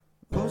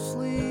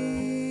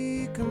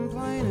mostly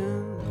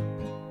complaining.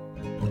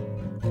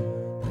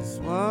 That's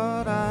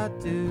what I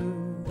do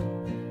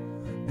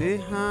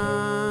behind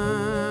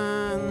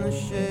the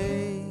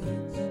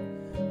shades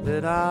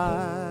that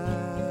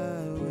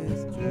I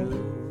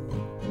withdrew.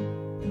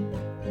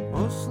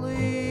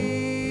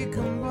 Mostly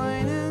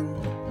complaining.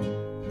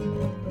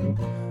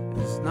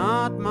 It's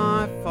not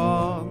my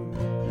fault,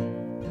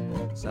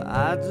 so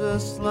I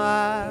just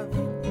laugh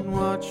and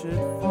watch it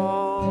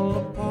fall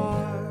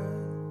apart.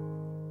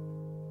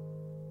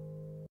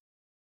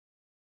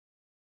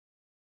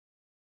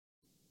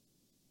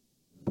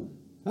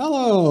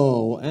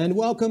 Hello, and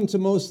welcome to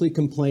Mostly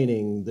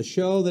Complaining, the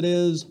show that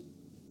is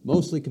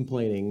mostly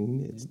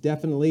complaining. It's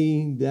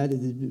definitely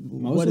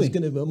what it's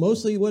going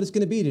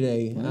to be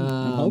today. Well,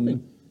 I'm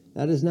hoping.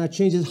 That has not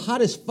changed. It's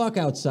hot as fuck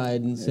outside,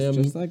 and Sim,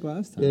 just like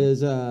last time,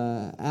 is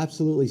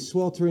absolutely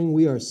sweltering.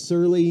 We are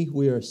surly.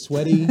 We are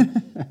sweaty.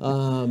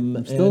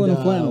 I'm still in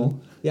a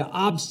flannel. Yeah,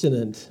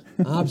 obstinate.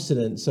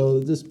 So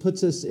this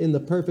puts us in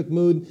the perfect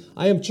mood.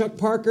 I am Chuck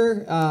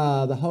Parker,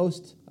 the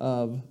host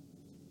of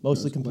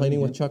Mostly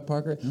Complaining with Chuck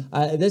Parker.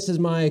 This is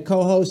my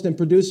co-host and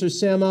producer,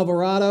 Sam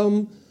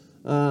Alvarado.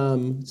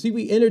 See,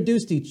 we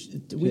introduced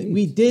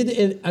we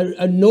did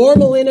a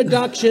normal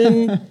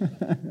introduction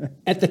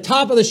at the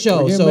top of the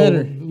show.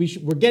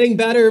 We're getting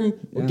better.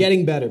 We're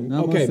getting better.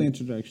 Not okay. mostly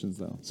introductions,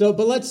 though. So,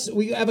 but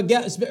we have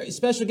a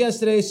special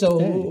guest today, so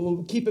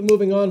we'll keep it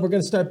moving on. We're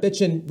going to start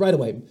bitching right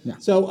away. Yeah.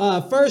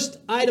 So, first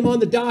item on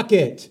the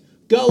docket,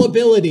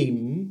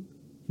 gullibility.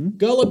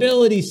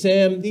 Gullibility,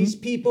 Sam. These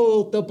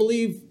people, they'll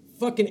believe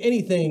fucking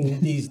anything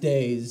these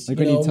days. Like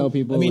when you tell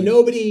people, I mean,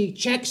 nobody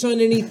checks on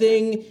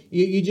anything.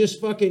 You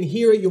just fucking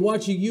hear it. You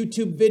watch a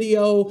YouTube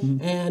video,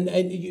 and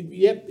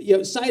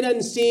you sight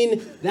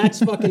unseen.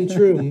 That's fucking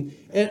true.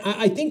 And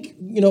I think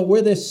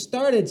where this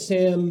started,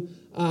 Sam.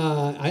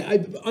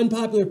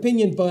 Unpopular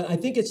opinion, but I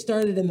think it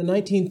started in the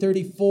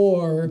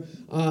 1934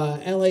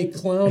 L.A.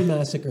 clown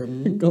massacre.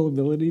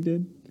 Gullibility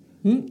did.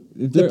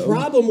 The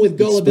problem with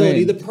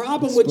gullibility, the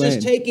problem with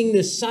just taking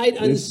this sight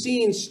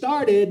unseen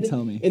started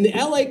in the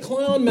L.A.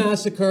 Clown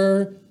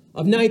Massacre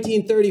of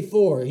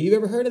 1934. You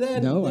ever heard of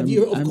that? No, I'm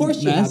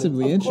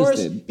massively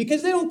interested.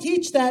 Because they don't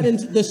teach that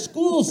in the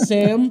schools,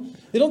 Sam.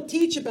 They don't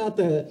teach about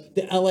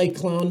the L.A.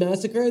 Clown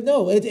Massacre.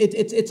 No,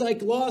 it's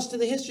like lost to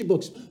the history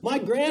books. My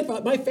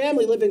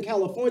family lived in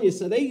California,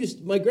 so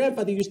my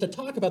grandfather used to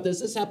talk about this.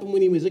 This happened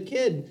when he was a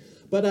kid.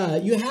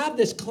 But you have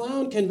this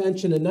clown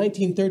convention in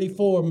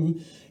 1934,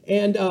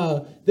 and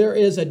there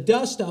is a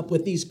dust-up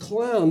with these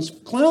clowns.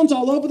 Clowns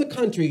all over the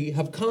country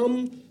have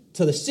come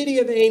to the City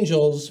of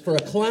Angels for a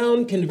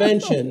clown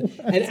convention.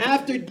 And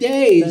after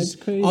days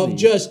of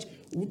just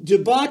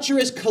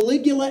debaucherous,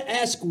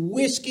 Caligula-esque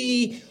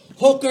whiskey,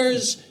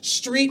 hookers,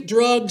 street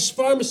drugs,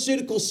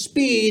 pharmaceutical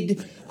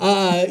speed,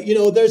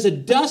 there's a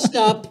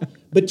dust-up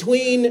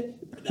between,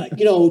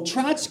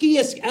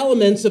 Trotskyist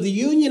elements of the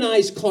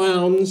unionized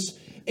clowns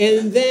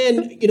and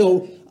then,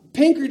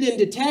 Pinkerton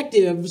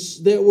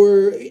detectives that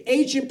were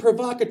agent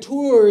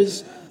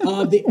provocateurs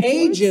of the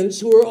agents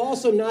who were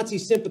also Nazi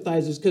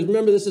sympathizers. Because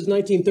remember, this is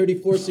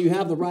 1934, so you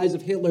have the rise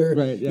of Hitler,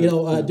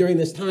 during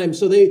this time.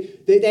 So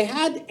they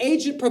had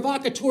agent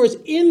provocateurs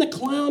in the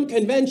clown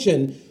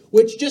convention,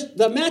 which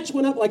the match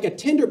went up like a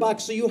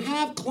tinderbox. So you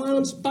have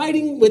clowns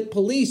fighting with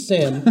police,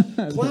 Sam.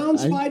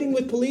 Clowns fighting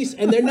with police,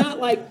 and they're not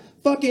like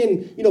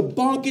fucking,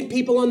 bonking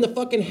people on the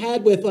fucking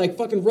head with like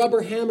fucking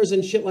rubber hammers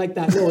and shit like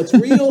that. No, it's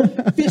real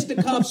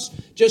fisticuffs,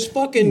 just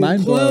fucking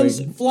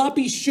clowns,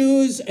 floppy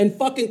shoes and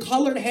fucking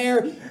colored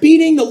hair,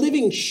 beating the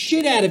living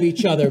shit out of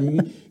each other.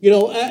 And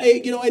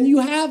you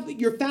have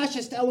your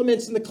fascist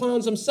elements in the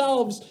clowns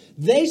themselves.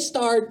 They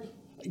start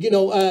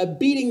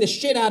beating the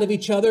shit out of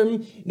each other.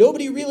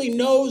 Nobody really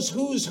knows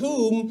who's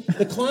whom.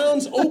 The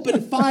clowns open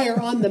fire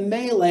on the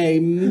melee.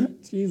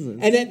 Jesus.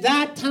 And at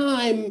that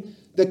time,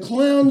 the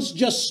clowns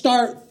just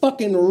start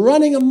fucking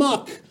running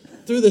amok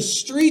through the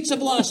streets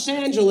of Los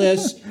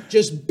Angeles,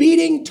 just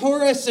beating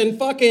tourists and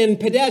fucking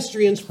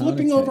pedestrians,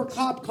 flipping over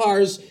cop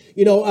cars,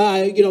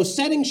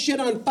 setting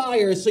shit on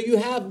fire. So you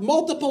have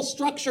multiple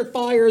structure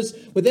fires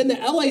within the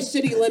LA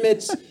city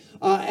limits,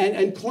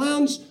 and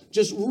clowns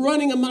just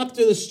running amok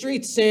through the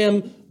streets,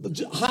 Sam,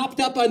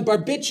 hopped up on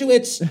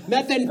barbiturates,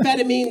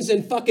 methamphetamines,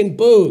 and fucking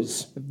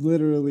booze. I've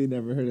literally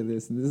never heard of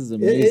this, and this is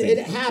amazing. It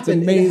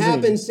happened. It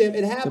happened, Sam.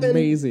 It happened. It's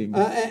amazing.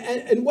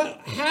 And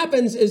what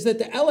happens is that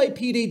the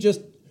LAPD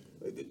just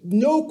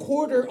no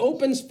quarter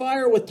opens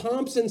fire with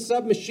Thompson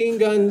submachine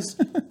guns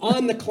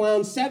on the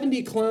clowns.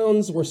 70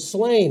 clowns were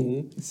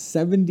slain.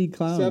 70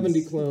 clowns.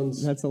 70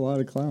 clowns. That's a lot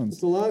of clowns.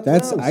 It's a lot of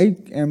clowns. I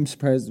am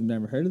surprised I've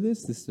never heard of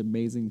this. This is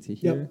amazing to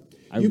hear. Yep.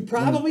 You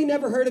probably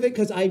never heard of it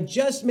because I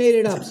just made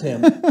it up,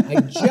 Sam. I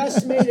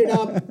just made it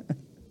up.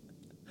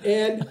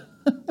 And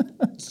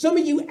Some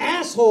of you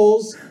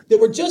assholes that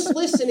were just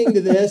listening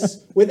to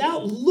this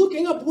without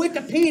looking up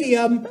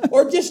Wikipedia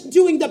or just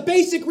doing the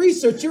basic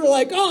research, you were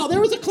like, oh, there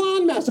was a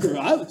clown massacre.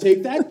 I would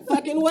take that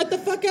fucking what the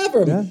fuck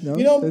ever. Yeah,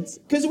 no,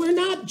 because we're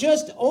not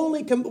just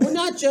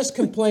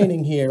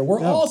complaining here.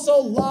 We're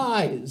also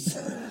lies.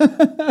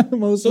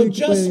 So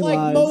just like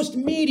lies. most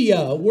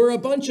media, we're a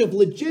bunch of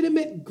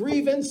legitimate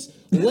grievance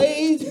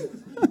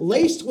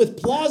laced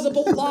with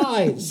plausible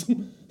lies.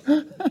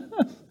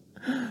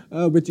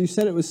 Oh, but you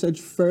said it with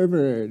such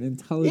fervor and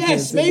intelligence.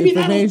 Yes, and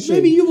information.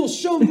 maybe you will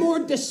show more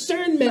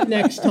discernment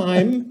next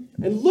time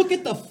and look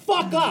at the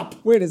fuck up.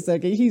 Wait a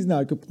second, he's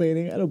not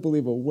complaining. I don't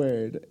believe a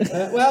word.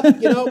 Well,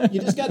 you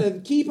just got to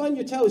keep on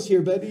your toes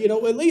here, but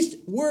at least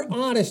we're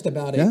honest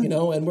about it,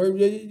 and we're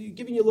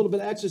giving you a little bit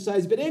of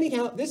exercise. But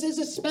anyhow, this is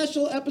a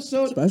special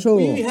episode.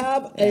 We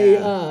have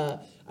a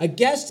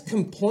guest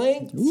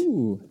complainer.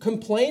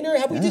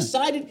 Have we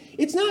decided?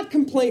 It's not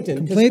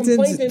complainant.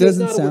 Complainant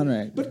doesn't sound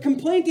right. But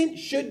complainant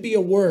should be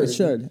a word. It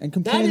should. And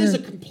that is a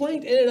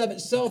complaint in and of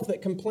itself.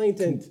 That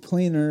complainer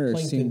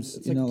seems,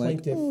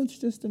 it's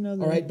just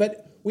another. All right,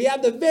 but we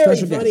have the very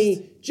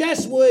funny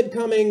Jess Wood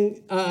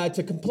coming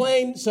to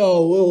complain.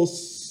 So we'll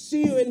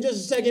see you in just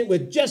a second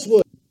with Jess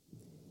Wood.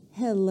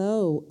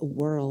 Hello,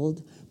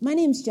 world. My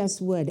name's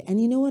Jess Wood,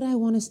 and you know what I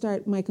want to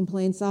start my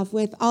complaints off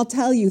with? I'll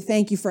tell you,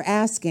 thank you for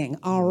asking.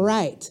 All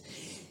right.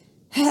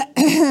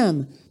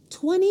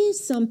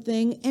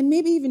 20-something, and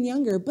maybe even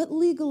younger, but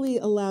legally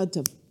allowed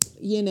to,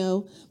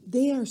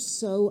 they are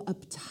so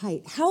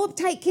uptight. How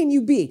uptight can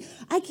you be?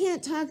 I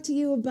can't talk to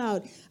you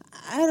about,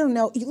 I don't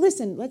know.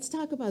 Listen, let's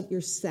talk about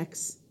your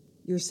sex.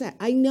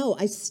 I know,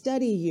 I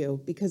study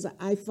you because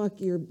I fuck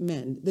your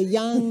men.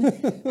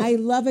 I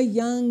love a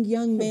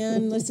young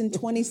man. Listen,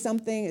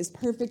 20-something is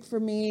perfect for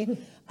me.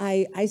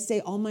 I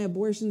say all my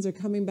abortions are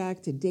coming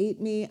back to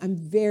date me. I'm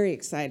very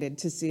excited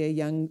to see a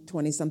young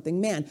 20-something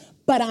man,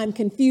 but I'm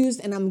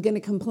confused and I'm going to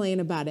complain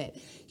about it.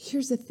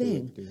 Here's the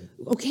thing.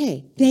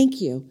 Okay,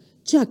 thank you.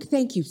 Chuck,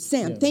 thank you.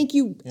 Sam, thank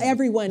you,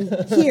 everyone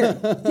here.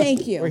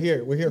 Thank you. We're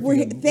here for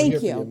you.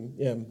 Thank you.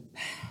 Yeah.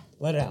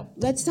 Let it out.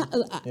 Let's talk.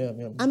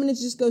 I'm going to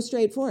just go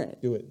straight for it.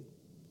 Do it.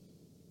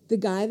 The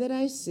guy that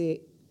I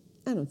see,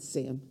 I don't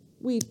see him.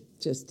 We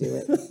just do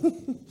it.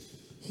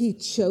 He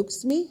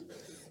chokes me.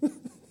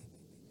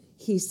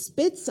 He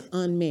spits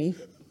on me.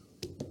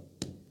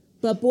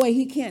 But boy,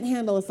 he can't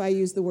handle if I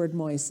use the word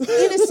moist. In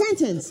a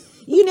sentence,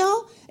 in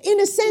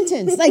a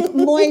sentence. Like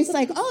moist,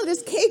 like, oh,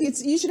 this cake,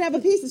 you should have a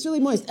piece. It's really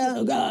moist.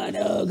 Oh,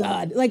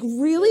 God. Like,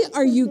 really?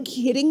 Are you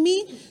kidding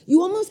me?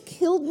 You almost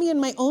killed me in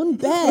my own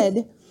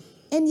bed.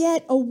 And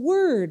yet a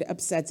word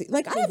upsets you.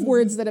 Like, I have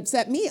words that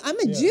upset me. I'm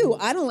a Jew.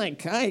 I don't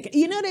like kike.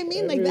 You know what I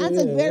mean? Like, that's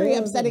a very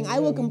upsetting. I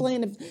will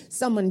complain if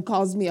someone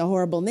calls me a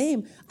horrible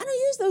name. I don't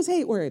use those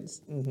hate words.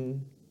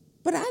 Mm-hmm.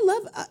 But I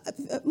love,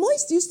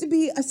 moist used to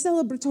be a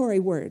celebratory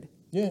word.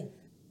 Yeah.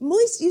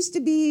 Moist used to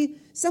be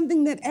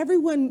something that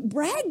everyone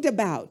bragged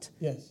about.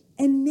 Yes.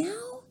 And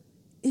now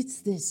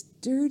it's this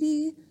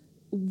dirty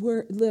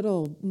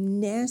little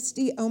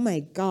nasty, oh my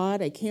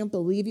God, I can't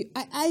believe you.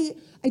 I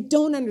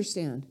don't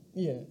understand.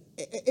 Yeah.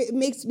 It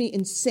makes me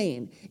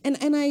insane. And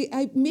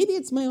I maybe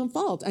it's my own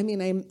fault. I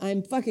mean,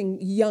 I'm fucking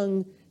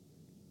young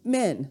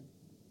men.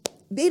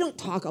 They don't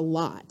talk a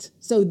lot,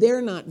 so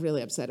they're not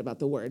really upset about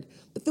the word.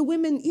 But the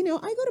women,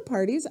 I go to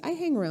parties, I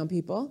hang around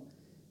people.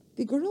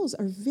 The girls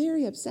are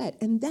very upset,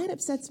 and that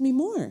upsets me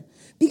more.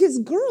 Because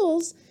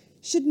girls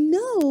should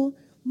know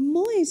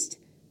moist,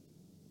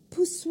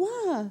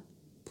 poussoir,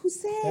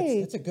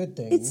 poussé. That's a good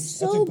thing. It's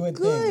so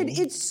good.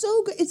 It's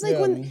so good. It's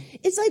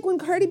like when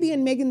Cardi B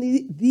and Megan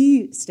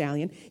the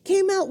Stallion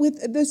came out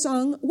with the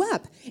song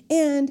WAP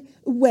and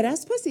Wet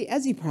Ass Pussy,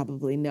 as you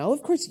probably know.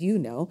 Of course you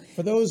know.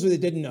 For those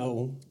that didn't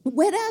know.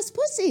 Wet Ass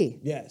Pussy.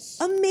 Yes.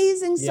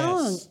 Amazing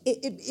song.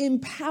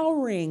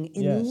 Empowering,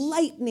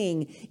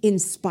 enlightening,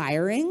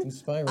 inspiring.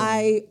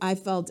 I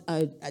felt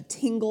a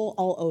tingle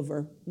all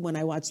over when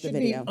I watched the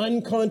video. Be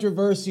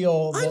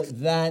uncontroversial.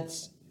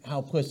 That's how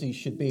pussy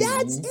should be.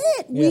 That's it.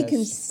 Yes. We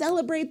can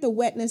celebrate the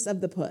wetness of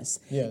the puss.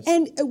 Yes.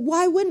 And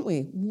why wouldn't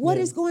we? What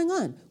is going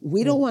on?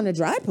 We don't want a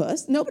dry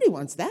puss. Nobody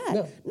wants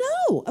that.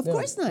 No, of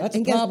course not. That's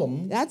a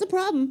problem. That's a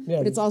problem. Yeah.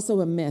 But it's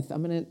also a myth.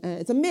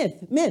 It's a myth.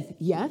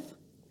 Yes?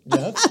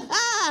 Yes.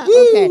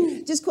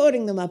 Okay, just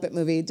quoting the Muppet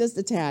movie, just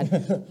a tad.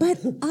 But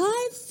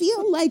I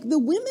feel like the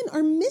women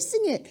are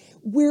missing it.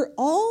 We're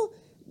all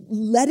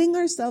letting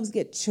ourselves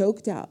get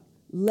choked out,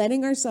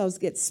 letting ourselves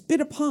get spit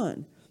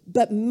upon.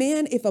 But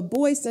man, if a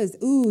boy says,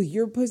 ooh,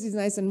 your pussy's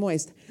nice and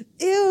moist,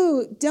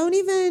 ew, don't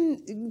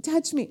even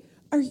touch me.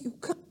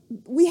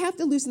 We have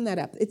to loosen that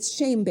up. It's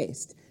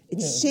shame-based.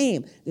 It's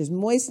shame. There's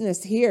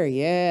moistness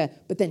here,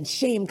 but then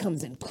shame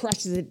comes and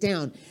crushes it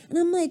down. And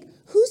I'm like,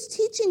 who's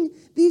teaching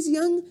these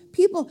young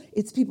people?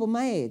 It's people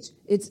my age.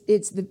 It's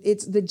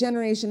the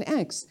Generation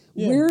X.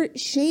 We're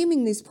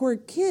shaming these poor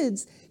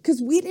kids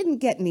because we didn't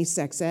get any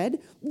sex ed.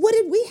 What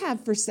did we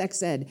have for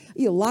sex ed?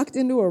 You locked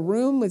into a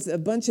room with a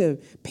bunch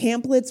of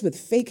pamphlets with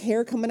fake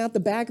hair coming out the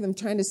back of them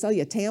trying to sell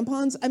you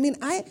tampons. I mean,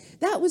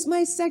 that was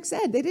my sex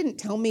ed. They didn't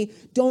tell me,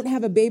 don't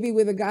have a baby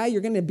with a guy.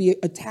 You're going to be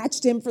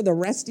attached to him for the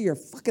rest of your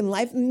fucking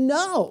life.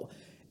 No.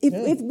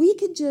 If we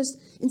could just,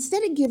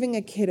 instead of giving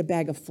a kid a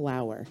bag of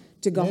flour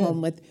to go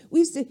home with, we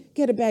used to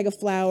get a bag of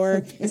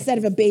flour instead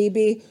of a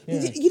baby.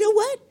 You know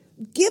what?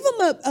 Give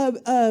them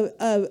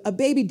a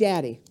baby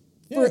daddy.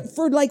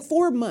 For like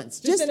 4 months.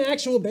 Just an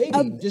actual baby.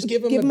 Just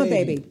give him a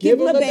baby. Give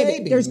him a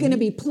baby. There's going to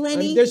be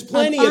plenty of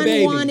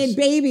unwanted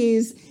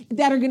babies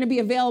that are going to be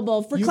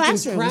available for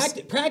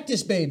classrooms.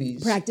 Practice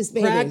babies. Practice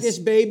babies. Practice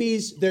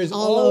babies. There's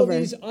all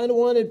these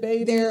unwanted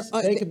babies.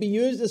 They could be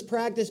used as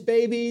practice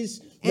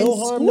babies. No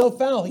harm, no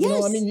foul. Yes. You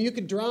know, I mean, you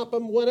could drop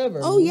them, whatever.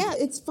 Oh yeah,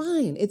 it's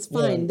fine. It's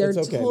fine. Yeah, they're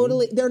it's okay.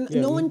 totally.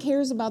 No one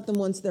cares about them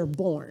once they're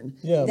born.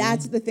 Yeah.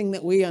 That's the thing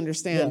that we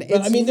understand. Yeah.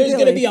 But I mean, there's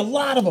going to be a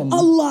lot of them.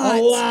 A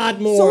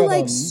lot more. So of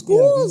like them.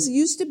 schools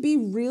used to be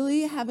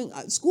really having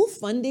school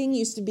funding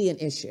used to be an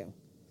issue.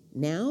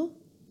 Now,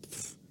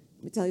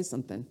 let me tell you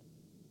something.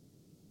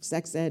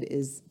 Sex ed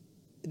is.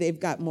 They've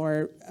got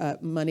more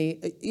money,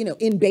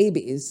 in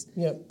babies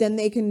than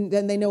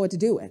they know what to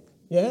do with.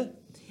 Yeah.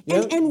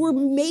 And we're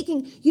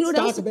making, what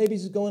else? Stock of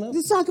babies is going up.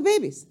 The stock of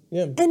babies.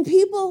 Yeah. And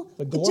people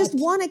just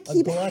want to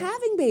keep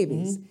having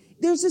babies. Mm-hmm.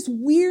 There's this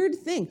weird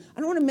thing.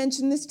 I don't want to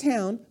mention this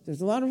town.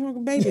 There's a lot of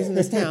fucking babies in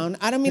this town.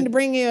 I don't mean to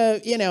bring you, I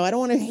don't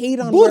want to hate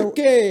on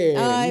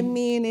I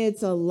mean,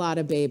 it's a lot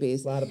of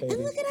babies. A lot of babies.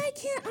 And look at,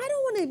 I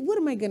don't want to, what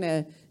am I going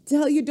to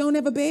tell you don't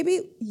have a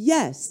baby?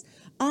 Yes.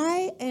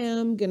 I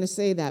am going to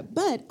say that,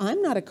 but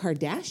I'm not a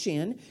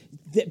Kardashian.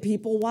 That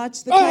people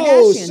watch the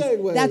Kardashians.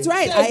 Segue. That's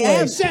right. Segue, I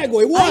am.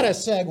 Segue. What a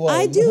segue.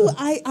 I do.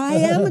 I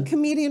am a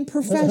comedian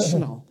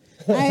professional.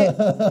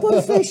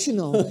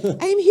 Professional.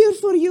 I'm here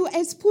for you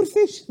as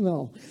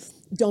professional.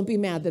 Don't be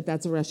mad that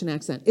that's a Russian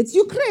accent. It's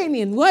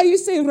Ukrainian. Why you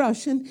say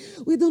Russian?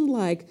 We don't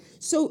like.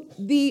 So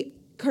the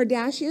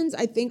Kardashians,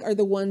 I think, are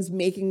the ones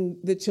making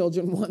the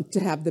children want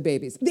to have the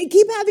babies. They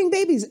keep having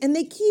babies, and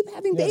they keep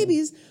having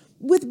babies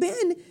with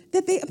men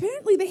that they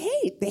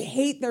hate. They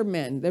hate their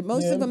men.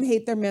 Most of them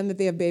hate their men that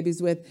they have babies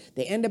with.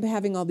 They end up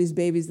having all these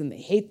babies and they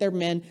hate their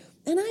men.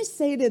 And I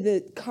say to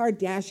the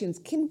Kardashians,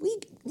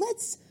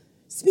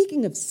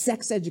 speaking of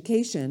sex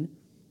education,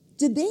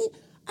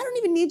 I don't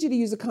even need you to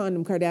use a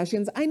condom,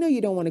 Kardashians. I know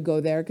you don't want to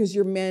go there because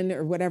you're men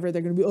or whatever.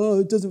 They're going to be,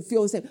 it doesn't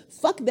feel the same.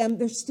 Fuck them.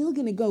 They're still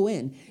going to go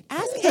in.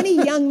 Ask any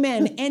young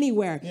men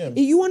anywhere.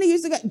 You want to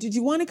use did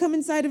you want to come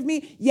inside of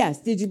me?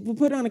 Yes. Did you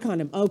put on a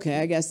condom? Okay,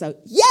 I guess so.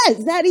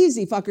 Yes, that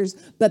easy, fuckers.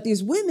 But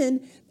these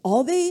women,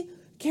 all they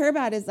care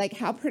about is like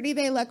how pretty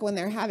they look when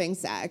they're having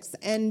sex.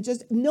 And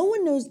just no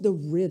one knows the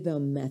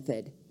rhythm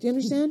method. Do you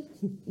understand?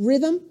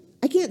 Rhythm?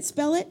 I can't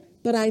spell it,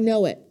 but I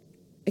know it.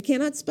 I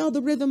cannot spell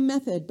the rhythm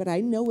method, but I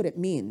know what it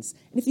means.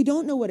 And if you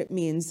don't know what it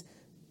means,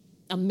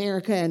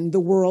 America and the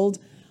world,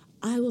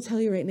 I will tell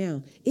you right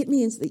now, it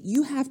means that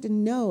you have to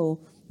know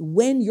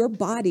when your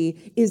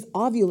body is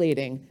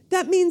ovulating.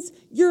 That means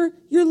your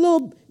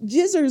little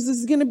jizzers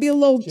is going to be a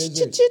little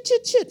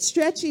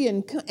stretchy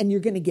and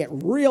you're going to get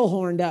real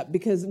horned up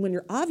because when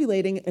you're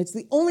ovulating, it's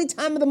the only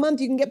time of the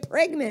month you can get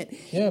pregnant.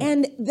 Yeah.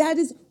 And that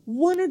is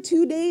 1 or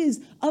 2 days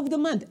of the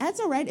month.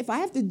 That's all right. If I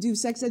have to do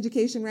sex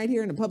education right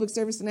here in a public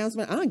service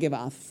announcement, I don't give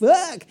a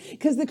fuck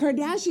because the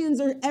Kardashians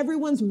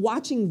everyone's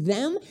watching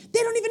them. They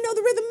don't even know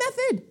the rhythm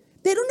method.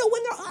 They don't know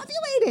when they're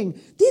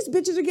ovulating. These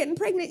bitches are getting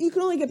pregnant. You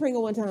can only get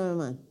pregnant one time a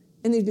month.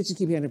 And these bitches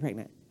keep getting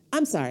pregnant.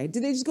 I'm sorry.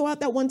 Did they just go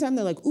out that one time?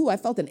 They're like, ooh, I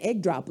felt an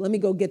egg drop. Let me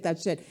go get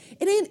that shit.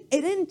 It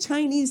ain't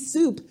Chinese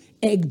soup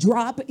egg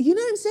drop. You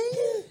know what I'm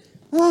saying?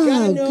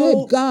 Oh,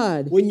 good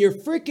God. When you're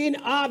freaking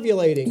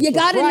ovulating. You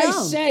got to know. For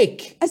Christ's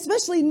sake.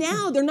 Especially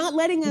now, they're not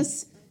letting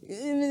us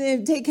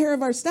take care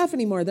of our stuff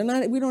anymore.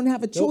 We don't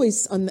have a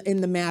choice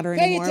in the matter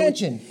anymore. Pay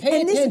attention.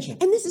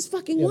 And this is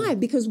fucking why.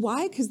 Because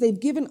why? Because they've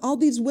given all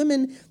these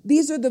women,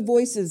 these are the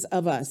voices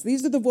of us.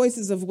 These are the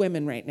voices of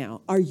women right now.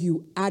 Are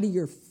you out of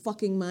your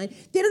fucking mind?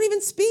 They don't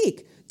even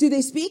speak. Do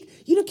they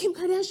speak? Kim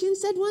Kardashian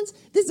said once,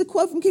 this is a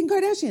quote from Kim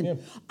Kardashian. Yeah.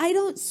 I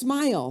don't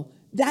smile.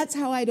 That's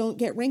how I don't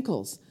get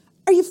wrinkles.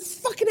 Are you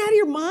fucking out of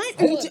your mind?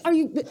 Are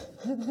you?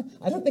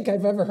 I don't think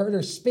I've ever heard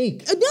her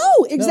speak.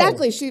 No,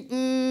 exactly. No. She,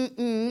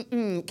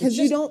 because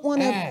you don't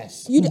want to.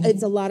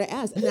 It's a lot of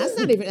ass, and that's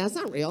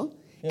not real.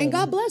 Yeah. And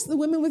God bless the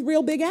women with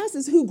real big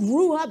asses who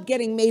grew up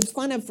getting made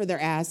fun of for their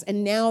ass,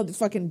 and now the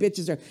fucking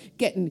bitches are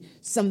getting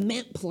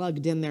cement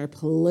plugged in their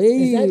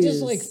place. Is that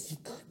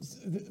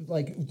just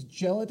like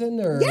gelatin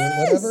or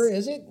whatever?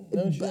 Is it?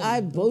 No shit.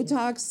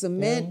 Botox,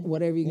 cement,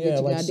 whatever you can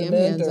get your goddamn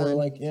hands on.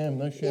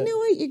 No shit. You know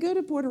what? You go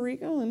to Puerto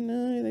Rico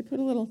and they put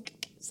a little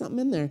something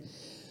in there.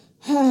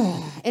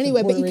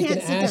 Anyway, but you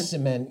can't sit down.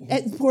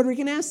 Cement. Puerto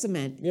Rican ass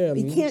cement. Yeah,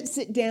 you can't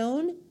sit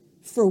down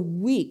for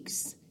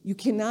weeks. You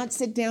cannot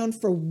sit down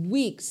for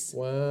weeks.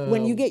 Wow.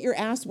 When you get your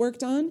ass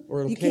worked on,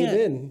 or it'll you cave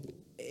can't. In.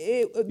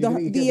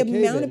 The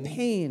amount of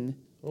pain.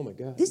 Oh my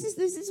God. This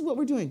is what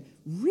we're doing.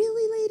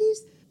 Really,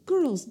 ladies?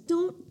 Girls,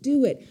 don't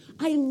do it.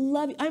 I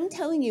love you. I'm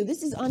telling you,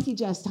 this is Auntie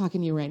Jess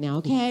talking to you right now,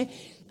 okay?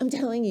 I'm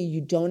telling you,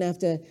 you don't have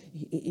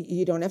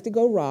to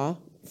go raw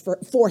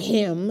for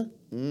him.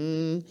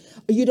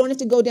 You don't have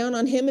to go down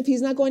on him if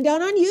he's not going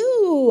down on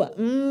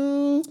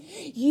you.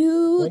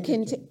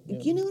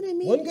 You know what I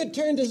mean? One good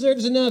turn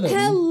deserves another.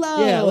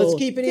 Hello. Yeah, let's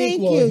keep it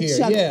equal Thank you, here.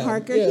 Chuck Yeah,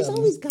 Parker. yeah. He's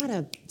always got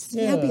a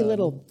snappy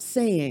little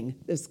saying,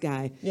 this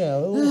guy.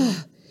 Yeah.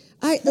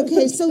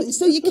 Okay,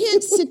 so you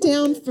can't sit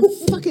down for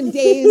fucking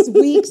days,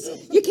 weeks.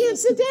 You can't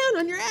sit down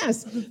on your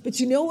ass. But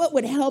you know what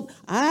would help?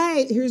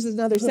 Here's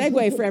another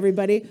segue for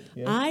everybody.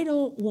 Yeah. I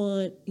don't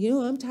want,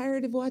 I'm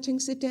tired of watching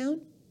sit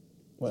down.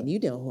 What? And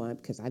you know who I'm,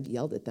 because I've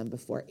yelled at them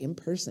before in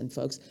person,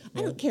 folks. Yeah.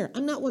 I don't care.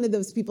 I'm not one of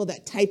those people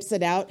that types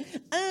it out.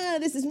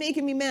 This is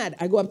making me mad.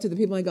 I go up to the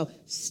people and I go,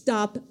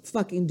 stop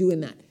fucking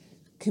doing that.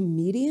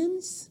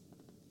 Comedians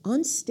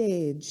on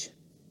stage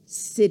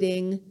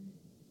sitting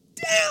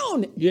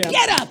down. Yeah.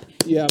 Get up.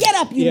 Yeah. Get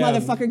up, you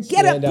motherfucker.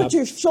 Get up. Put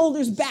your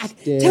shoulders back.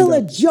 Tell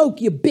a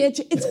joke, you bitch.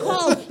 It's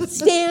called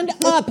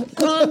stand-up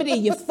comedy,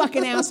 you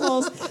fucking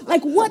assholes.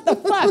 Like, what the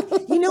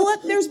fuck? You know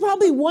what? There's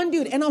probably one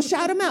dude, and I'll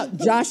shout him out.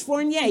 Josh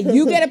Fournier.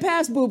 You get a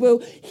pass,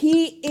 boo-boo.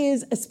 He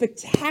is a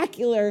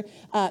spectacular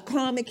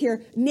comic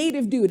here.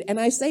 Native dude. And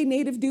I say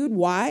native dude,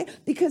 why?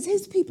 Because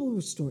his people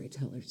were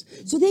storytellers.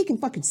 So they can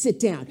fucking sit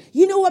down.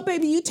 You know what,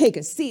 baby? You take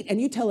a seat and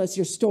you tell us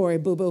your story,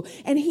 boo-boo.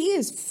 And he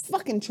is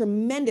fucking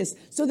tremendous.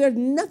 So there's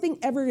nothing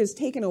ever is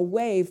taken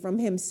away from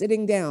him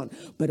sitting down.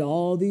 But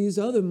all these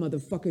other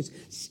motherfuckers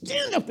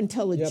stand up and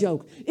tell a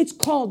joke. It's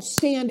called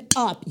stand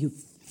up, you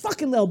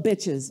fucking little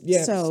bitches.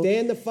 Yeah, so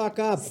stand the fuck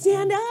up.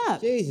 Stand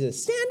up.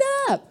 Jesus. Stand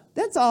up.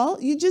 That's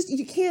all. You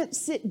can't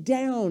sit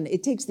down.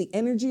 It takes the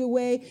energy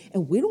away,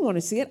 and we don't want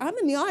to see it. I'm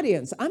in the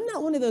audience. I'm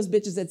not one of those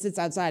bitches that sits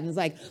outside and is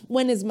like,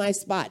 when is my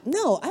spot?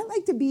 No, I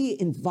like to be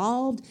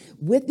involved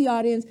with the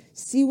audience,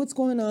 see what's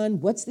going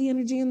on, what's the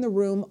energy in the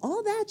room,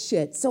 all that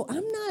shit. So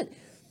I'm not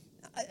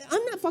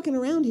fucking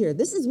around here.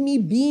 This is me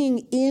being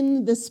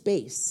in the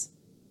space.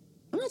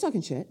 I'm not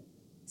talking shit.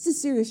 This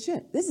is serious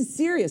shit. This is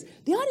serious.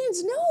 The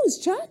audience knows,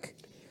 Chuck.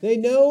 They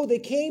know. They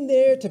came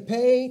there to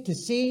pay to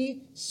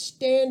see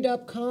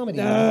stand-up comedy.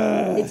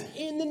 It's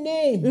in the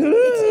name.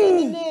 It's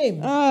in the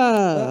name.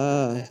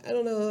 I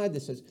don't know how hard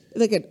this is.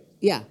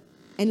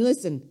 And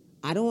listen,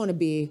 I don't want to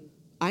be,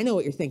 I know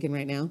what you're thinking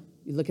right now.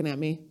 You're looking at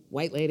me,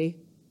 white lady,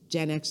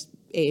 Gen X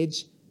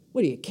age.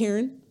 What are you,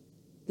 Karen?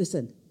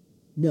 Listen,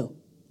 no.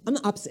 I'm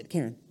the opposite,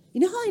 Karen.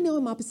 You know how I know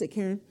I'm opposite,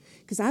 Karen?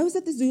 Because I was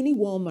at the Zuni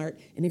Walmart,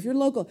 and if you're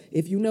local,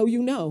 if you know,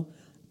 you know.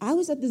 I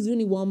was at the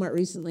Zuni Walmart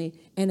recently,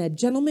 and a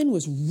gentleman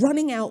was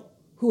running out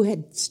who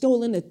had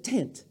stolen a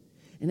tent.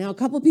 And now a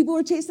couple of people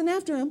were chasing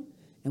after him.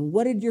 And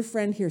what did your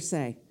friend here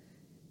say?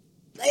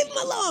 Leave him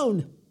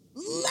alone.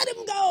 Let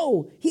him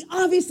go. He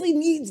obviously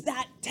needs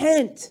that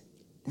tent.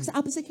 That's the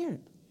opposite,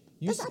 Karen.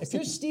 If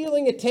you're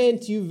stealing a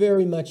tent, you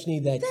very much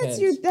need that tent.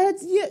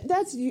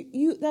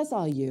 That's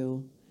all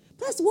you.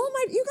 Plus,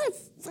 Walmart, you got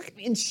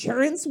fucking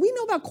insurance. We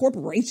know about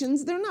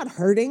corporations. They're not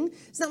hurting.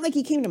 It's not like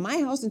he came to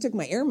my house and took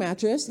my air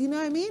mattress. You know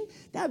what I mean?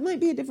 That might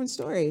be a different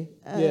story.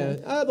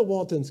 The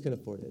Waltons can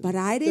afford it. But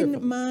I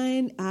didn't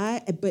mind.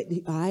 I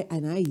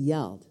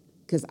yelled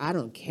because I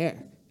don't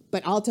care.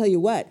 But I'll tell you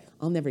what,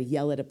 I'll never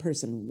yell at a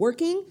person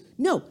working.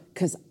 No,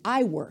 because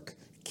I work.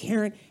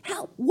 Karen,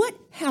 what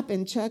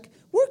happened, Chuck?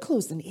 We're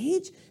close in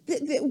age.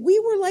 We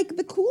were like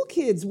the cool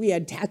kids. We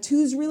had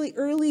tattoos really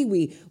early.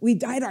 We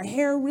dyed our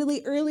hair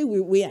really early.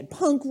 We had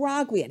punk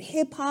rock. We had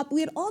hip hop. We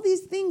had all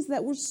these things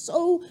that were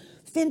so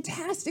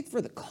fantastic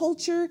for the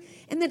culture.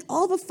 And then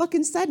all of a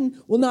fucking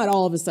sudden, well, not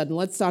all of a sudden,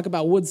 let's talk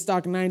about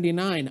Woodstock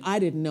 99. I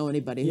didn't know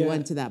anybody who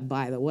went to that,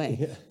 by the way.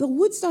 Yeah. But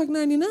Woodstock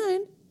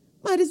 99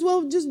 might as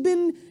well have just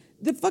been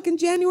the fucking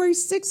January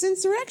 6th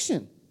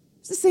insurrection.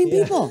 It's the same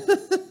people.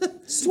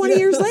 It's 20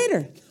 years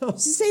later.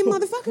 It's the same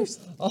motherfuckers.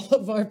 All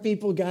of our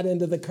people got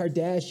into the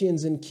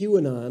Kardashians and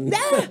QAnon.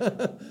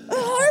 I'm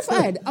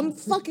horrified. I'm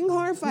fucking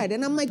horrified.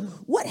 And I'm like,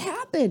 what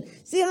happened?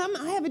 See,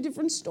 I have a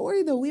different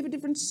story, though. We have a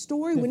different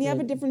story. When you have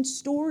a different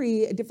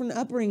story, a different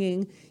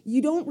upbringing,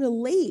 you don't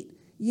relate.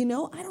 You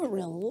know, I don't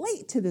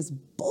relate to this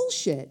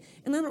bullshit.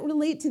 And I don't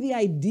relate to the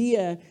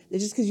idea that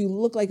just because you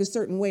look like a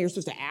certain way, you're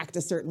supposed to act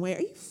a certain way.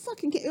 Are you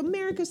fucking kidding?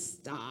 America,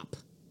 stop.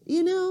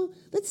 You know,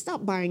 let's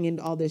stop buying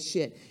into all this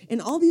shit.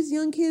 And all these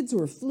young kids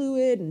who are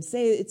fluid and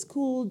say it's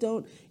cool,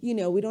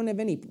 we don't have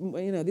any,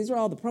 these are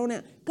all the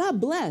pronouns.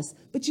 God bless.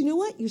 But you know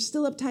what? You're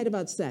still uptight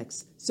about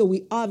sex. So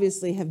we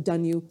obviously have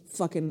done you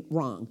fucking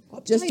wrong.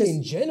 Uptight just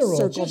in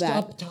general, just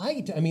back.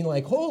 Uptight. I mean,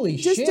 like, holy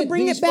just shit. Just to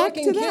bring it back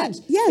to that.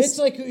 Yes. It's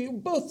like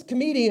both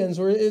comedians,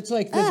 or it's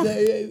like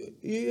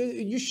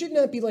you should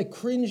not be like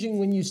cringing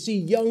when you see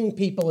young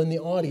people in the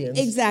audience.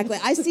 Exactly.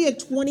 I see a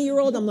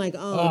 20-year-old, I'm like,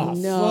 oh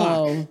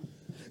no. Fuck.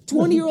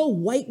 20-year-old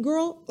white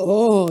girl,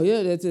 oh, yeah,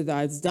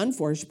 it's done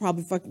for. She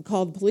probably fucking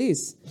called the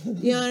police.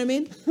 You know what I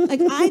mean? Like,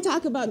 I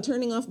talk about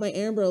turning off my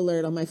Amber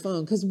Alert on my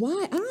phone, because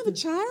why? I don't have a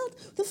child.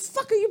 The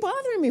fuck are you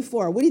bothering me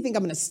for? What do you think,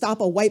 I'm going to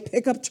stop a white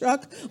pickup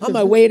truck on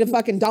my way to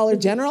fucking Dollar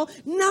General?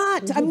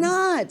 I'm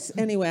not.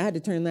 Anyway, I had to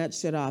turn that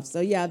shit off. So,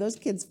 yeah, those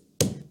kids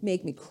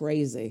make me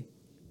crazy.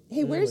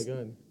 Hey, where's... my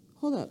God.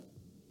 Hold up.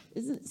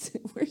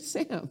 Where's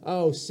Sam?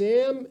 Oh,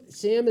 Sam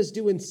is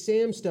doing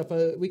Sam stuff.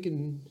 We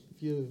can,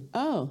 if you...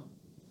 Oh.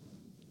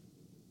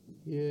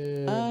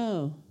 Yeah.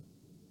 Oh.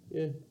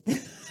 Yeah.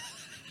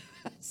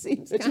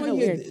 Seems kind of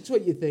weird. It's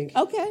what you think.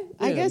 Okay.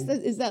 I Yeah. guess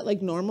is that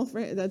like normal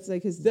for that's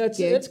like his That's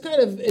gig? it's kind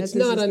of it's That's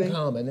not his thing?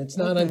 uncommon. It's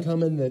not Okay.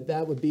 uncommon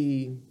that would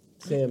be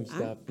Sam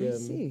stuff. I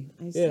see.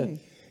 Yeah.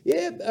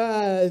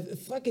 Yeah,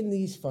 fucking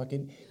these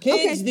fucking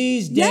kids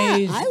these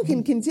days. Yeah, I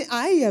can continue.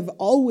 I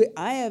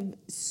have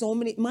so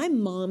many. My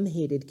mom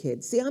hated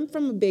kids. See, I'm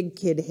from a big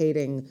kid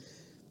hating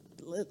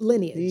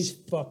lineage. These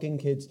fucking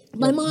kids.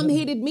 My mom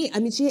hated me. I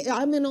mean,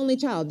 I'm an only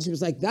child. She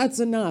was like, that's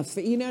enough.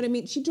 You know what I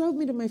mean? She drove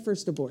me to my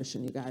first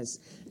abortion, you guys.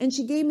 And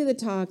she gave me the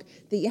talk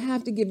that you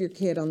have to give your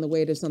kid on the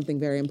way to something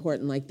very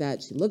important like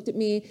that. She looked at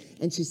me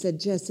and she said,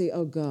 Jessie,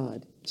 oh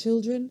God,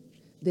 children,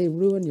 they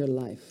ruin your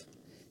life.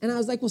 And I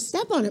was like, well,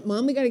 step on it,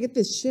 Mom. We got to get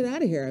this shit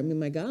out of here. I mean,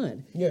 my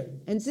God. Yeah.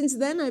 And since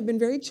then, I've been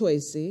very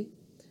choicey.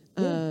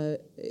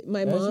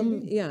 My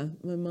mom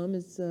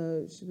is,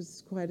 she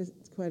was quite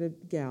a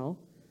gal.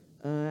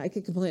 I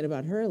could complain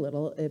about her a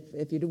little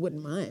if you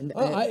wouldn't mind.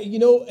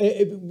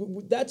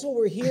 That's what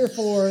we're here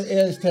for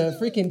is to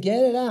freaking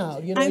get it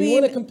out. You know, you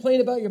want to complain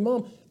about your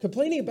mom.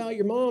 Complaining about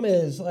your mom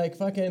is like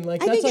fucking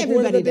like that's like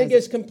one of the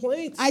biggest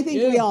complaints. I think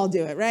we all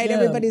do it, right? Yeah.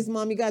 Everybody's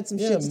mom. You got some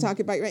shit to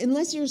talk about, right?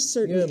 Unless you're a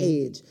certain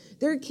age.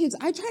 There are kids.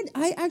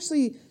 I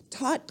actually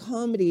taught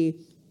comedy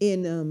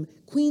in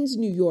Queens,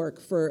 New York,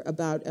 for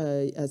about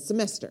a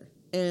semester,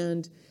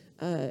 and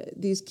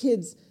these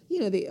kids,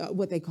 you know,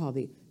 what they call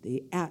the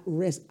at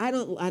risk. I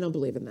don't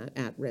believe in that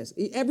at risk.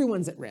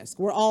 Everyone's at risk.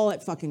 We're all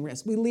at fucking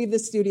risk. We leave the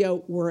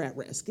studio, we're at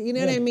risk. You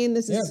know what I mean?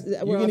 This is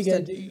you're gonna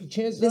get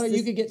chances are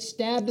you could get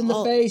stabbed in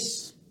the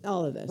face.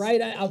 All of this right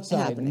outside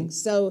happening.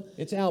 So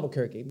it's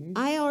Albuquerque.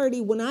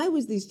 When I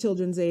was these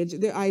children's age,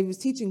 I was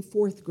teaching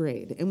 4th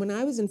grade, and when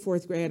I was in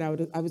 4th grade,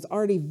 I was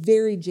already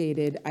very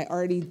jaded. I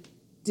already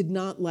did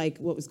not like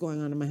what was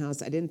going on in my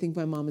house. I didn't think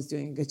my mom was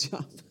doing a good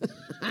job.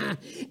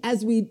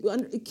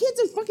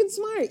 Kids are fucking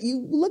smart.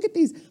 You look at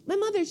these. My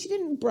mother, she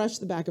didn't brush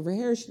the back of her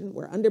hair. She didn't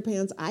wear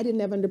underpants. I didn't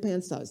have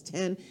underpants till I was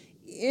 10.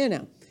 You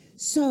know.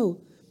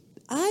 So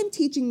I'm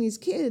teaching these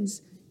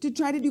kids to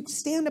try to do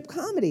stand-up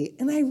comedy,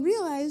 and I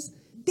realize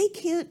they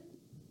can't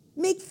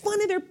make fun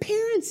of their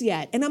parents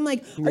yet. And I'm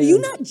like, are you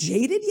not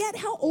jaded yet?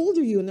 How old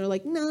are you? And they're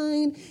like,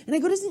 9. And I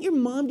go, doesn't your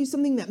mom do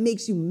something that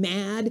makes you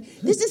mad?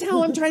 This is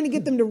how I'm trying to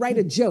get them to write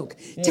a joke.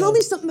 Tell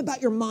me something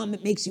about your mom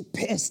that makes you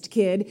pissed,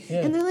 kid.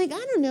 And they're like,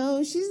 I don't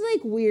know. She's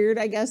like weird,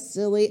 I guess,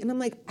 silly. And I'm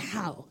like,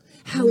 how?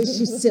 How is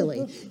she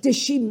silly? Does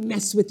she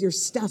mess with your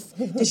stuff?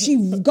 Does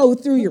she go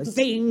through your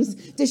things?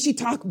 Does she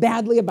talk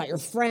badly about your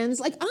friends?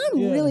 Like,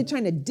 I'm really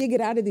trying to dig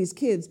it out of these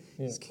kids.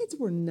 These kids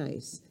were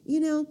nice. You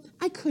know,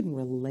 I couldn't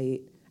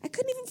relate. I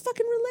couldn't even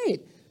fucking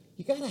relate.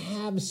 You gotta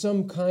have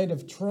some kind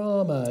of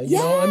trauma, you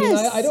know. I mean,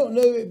 I don't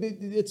know.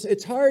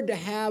 It's hard to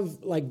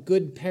have like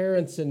good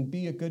parents and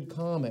be a good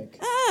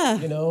comic.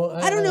 You know,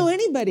 I don't know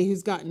anybody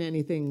who's gotten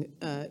anything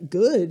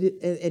good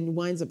and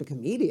winds up a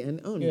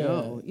comedian. Oh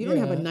no, you don't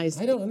have a nice.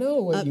 I don't know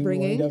what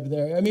upbringing. You wind up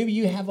there. Maybe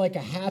you have like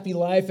a happy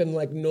life and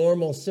like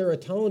normal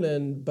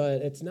serotonin,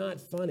 but it's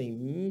not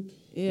funny.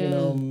 Yeah. You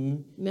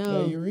know,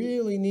 no. You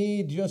really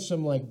need just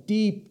some like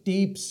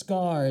deep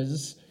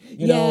scars.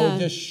 You know,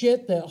 just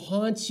shit that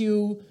haunts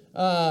you.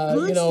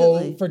 You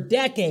know, for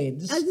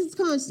decades. It's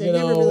constant. You know,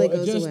 It never really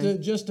goes away.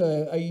 Just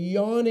a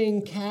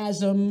yawning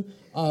chasm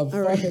of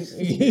fucking.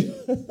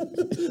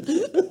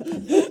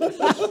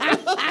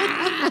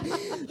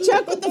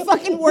 Chuck with the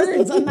fucking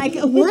words. I'm like,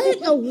 a what?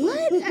 A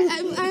what?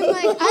 I'm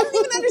like, I don't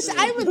even understand.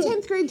 I'm a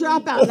 10th grade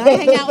dropout, and I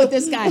hang out with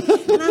this guy.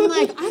 And I'm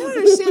like, I don't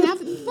understand half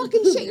the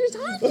fucking shit you're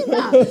talking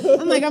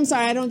about. I'm like, I'm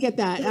sorry, I don't get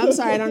that. I'm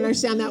sorry, I don't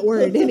understand that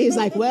word. And he's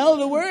like, well,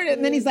 the word.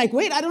 And then he's like,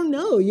 wait, I don't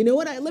know. You know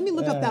what? Let me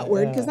look up that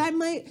word, because I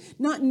might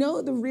not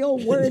know the real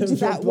word to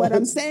that, what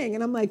I'm saying.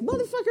 And I'm like,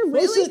 motherfucker,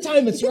 really? Most of the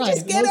time it's you right.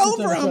 Just get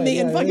over on me.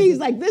 And fucking, he's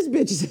like, this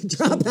bitch is a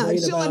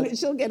dropout.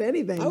 She'll get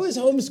anything. I was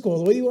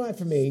homeschooled. What do you want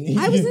from me?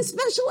 I was in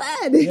special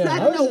ed. Yeah, I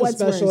don't know what's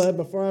special worse. ed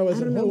before I was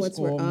in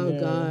homeschool. Oh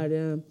God,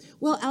 yeah.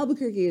 Well,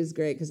 Albuquerque is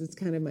great because it's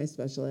kind of my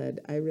special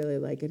ed. I really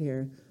like it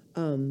here.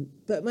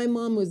 But my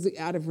mom was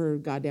out of her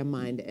goddamn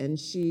mind, and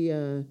she,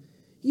 you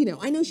know,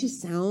 I know she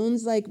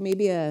sounds like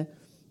maybe a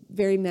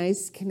very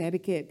nice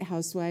Connecticut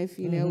housewife,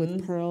 you know,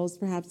 with pearls,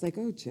 perhaps like,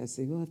 oh,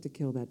 Jessie, we'll have to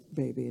kill that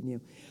baby in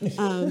you.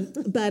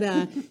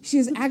 But she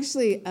was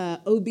actually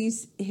an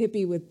obese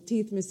hippie with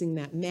teeth missing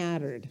that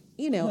mattered.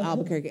 You know,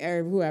 Albuquerque,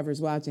 or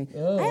whoever's watching.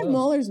 I have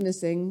molars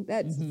missing.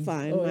 That's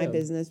fine, my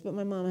business. But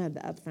my mom had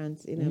the up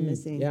fronts, you know,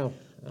 missing. Yeah.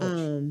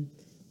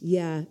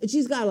 Yeah. And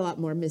she's got a lot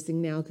more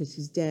missing now because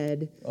she's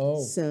dead.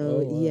 Oh. So,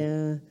 wow.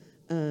 yeah.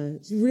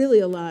 She's really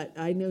a lot.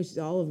 I know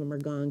all of them are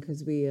gone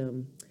because we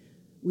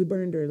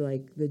burned her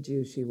like the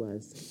Jew she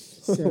was.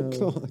 So,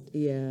 God.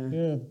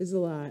 Yeah, it's a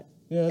lot.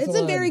 Yeah, it's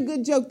a very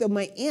good joke, though.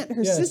 My aunt,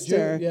 her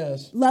sister,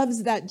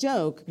 loves that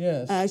joke.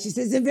 Yes. She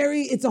says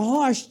it's a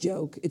harsh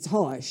joke. It's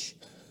harsh,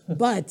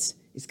 but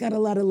it's got a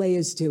lot of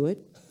layers to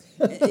it.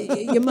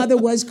 Your mother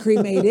was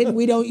cremated.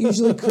 We don't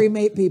usually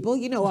cremate people.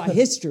 You know our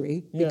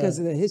history because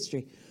of the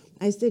history.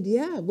 I said,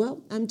 yeah.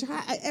 Well, I'm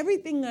trying.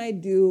 Everything I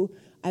do,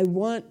 I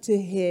want to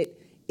hit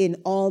in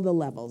all the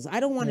levels. I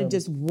don't want to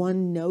just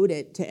one note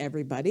it to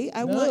everybody.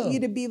 I want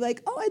you to be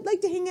like, oh, I'd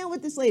like to hang out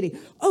with this lady.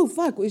 Oh,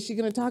 fuck, was she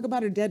going to talk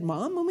about her dead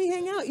mom when we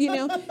hang out? You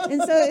know,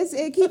 and so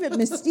keep it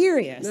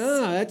mysterious.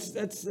 No, that's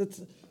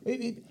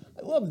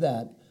I love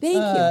that. Thank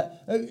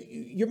you.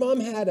 Your mom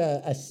had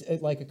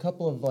a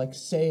couple of like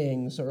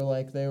sayings, or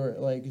like they were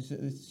like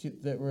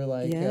that were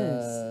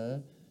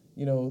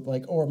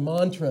like or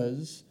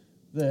mantras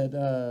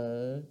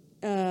that.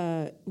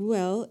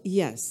 Well,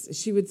 yes,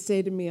 she would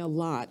say to me a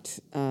lot,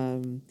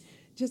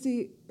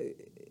 Jesse.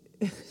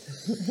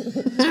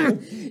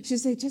 She'd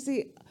say,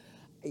 Jesse,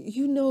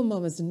 you know,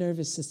 Mama's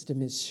nervous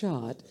system is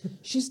shot.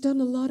 She's done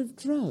a lot of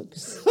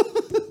drugs.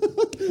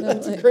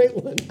 That's a great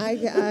one.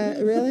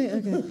 Really?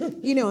 Okay.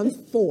 You know, I'm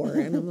 4,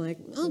 and I'm like,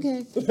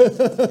 okay.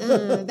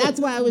 That's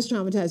why I was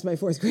traumatized by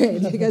 4th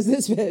grade, because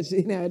this bitch,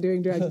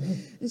 doing drugs.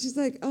 And she's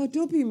like, oh,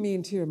 don't be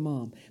mean to your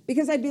mom.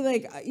 Because I'd be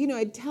like,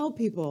 I'd tell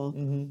people,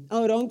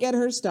 oh, don't get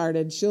her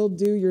started. She'll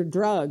do your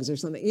drugs or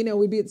something.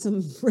 We'd be at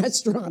some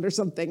restaurant or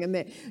something,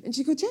 and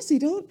she'd go, Jesse,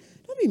 don't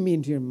be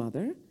mean to your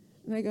mother.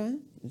 And I go,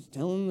 just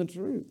telling the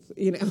truth.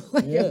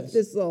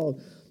 This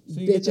little... So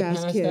you get to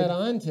pass that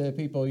on to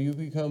people. You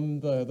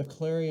become the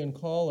clarion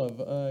call of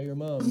your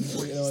mom.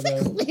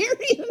 The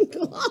clarion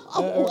call.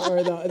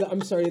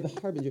 I'm sorry, the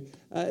harbinger.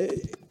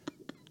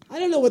 I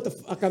don't know what the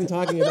fuck I'm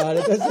talking about.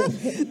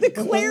 The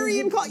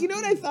clarion call. You know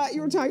what I thought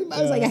you were talking about?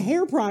 It was like a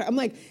hair product. I'm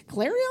like,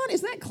 Clarion?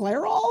 Isn't that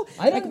Clairol?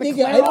 I don't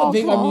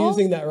think I'm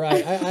using that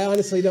right. I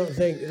honestly don't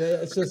think.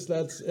 It's just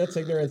that's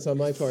ignorance on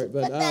my part.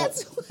 But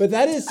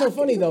that is so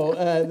funny though.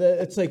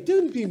 It's like,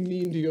 don't be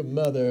mean to your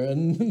mother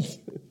and.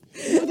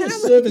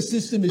 The nervous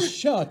system is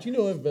shot.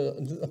 I've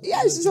been.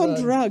 Yeah, she's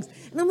on drugs.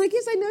 And I'm like,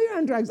 yes, I know you're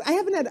on drugs. I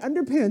haven't had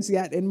underpants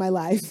yet in my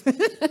life.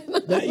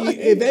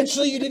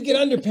 Eventually, you did get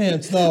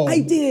underpants, though.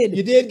 I did.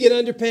 You did get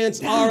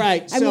underpants. All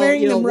right. I'm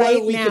wearing them right now.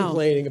 What are we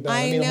complaining about?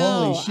 I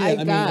know. Holy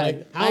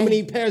shit. How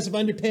many pairs of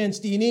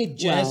underpants do you need,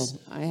 Jess?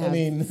 Well, I have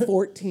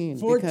 14.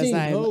 14. Because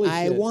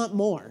I want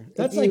more.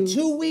 That's like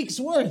 2 weeks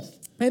worth.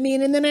 And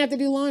then I have to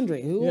do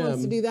laundry. Who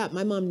wants to do that?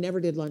 My mom never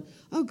did laundry.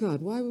 Oh,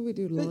 God, why would we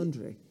do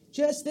laundry?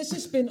 Jess, this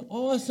has been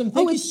awesome.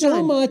 Thank you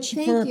so much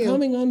for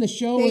coming on the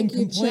show and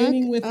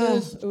complaining with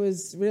us. It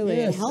was really,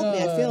 it helped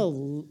me. I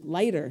feel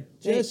lighter.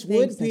 Jess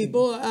Wood,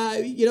 people.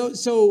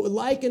 So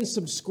like and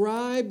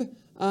subscribe.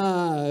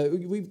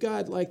 We've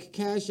got like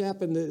Cash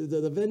App and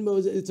the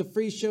Venmos. It's a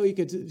free show. You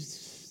could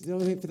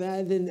donate for that.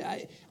 And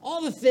then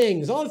all the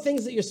things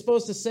that you're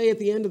supposed to say at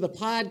the end of the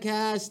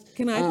podcast.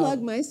 Can I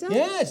plug myself?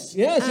 Yes.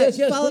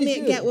 Follow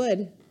me at Get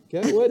Wood.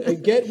 Get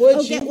Wood. Get Wood.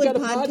 Oh, Get Wood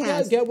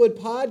podcast. Get Wood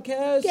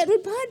podcast. Get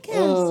Wood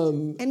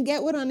podcast. And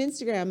Get Wood on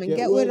Instagram and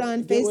Get Wood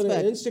on Facebook. Get Wood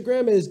on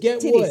Instagram is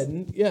Get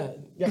Wood. Yeah.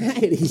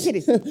 Titties.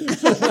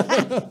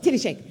 Titty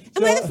shake.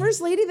 Am I the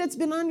first lady that's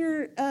been on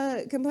your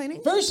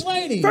complaining? First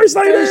lady. First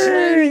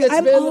lady. That's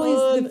I'm been always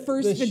on the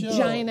first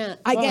vagina.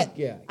 I get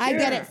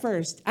it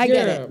first. I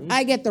get it.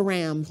 I get the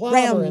ram.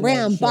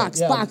 Ram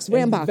box.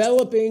 Ram box.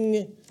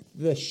 Developing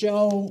the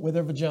show with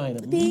her vagina.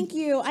 Thank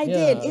you. I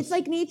did. It's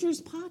like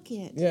nature's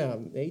pocket. Yeah,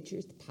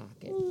 nature's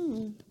pocket.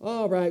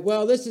 All right.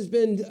 Well, this has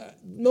been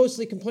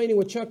Mostly Complaining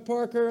with Chuck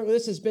Parker.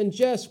 This has been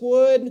Jess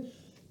Wood.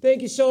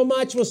 Thank you so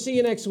much. We'll see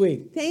you next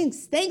week.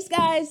 Thanks. Thanks,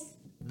 guys.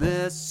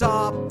 This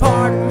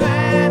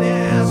apartment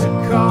is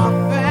a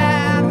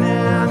coffin,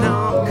 and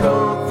I'm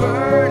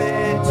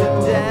comforted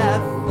to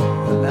death.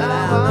 And the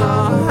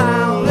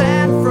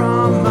howling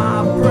from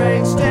my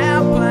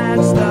brainstem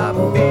plants the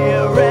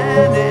fear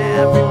in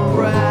every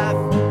breath.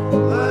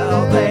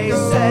 Well, they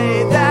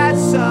say that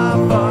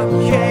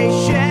suffocation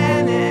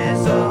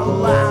is a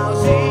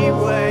lousy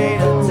way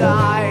to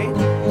die.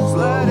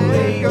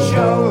 Slowly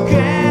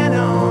choking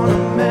on a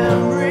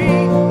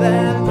memory,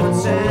 then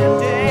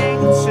pretending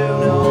to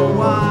know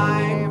why.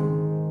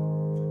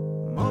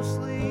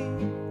 Mostly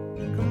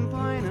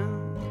complaining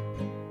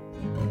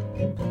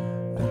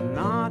and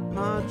not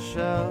much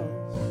else.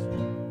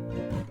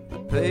 I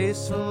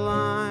pace a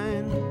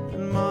line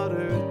and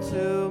mutter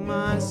to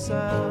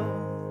myself.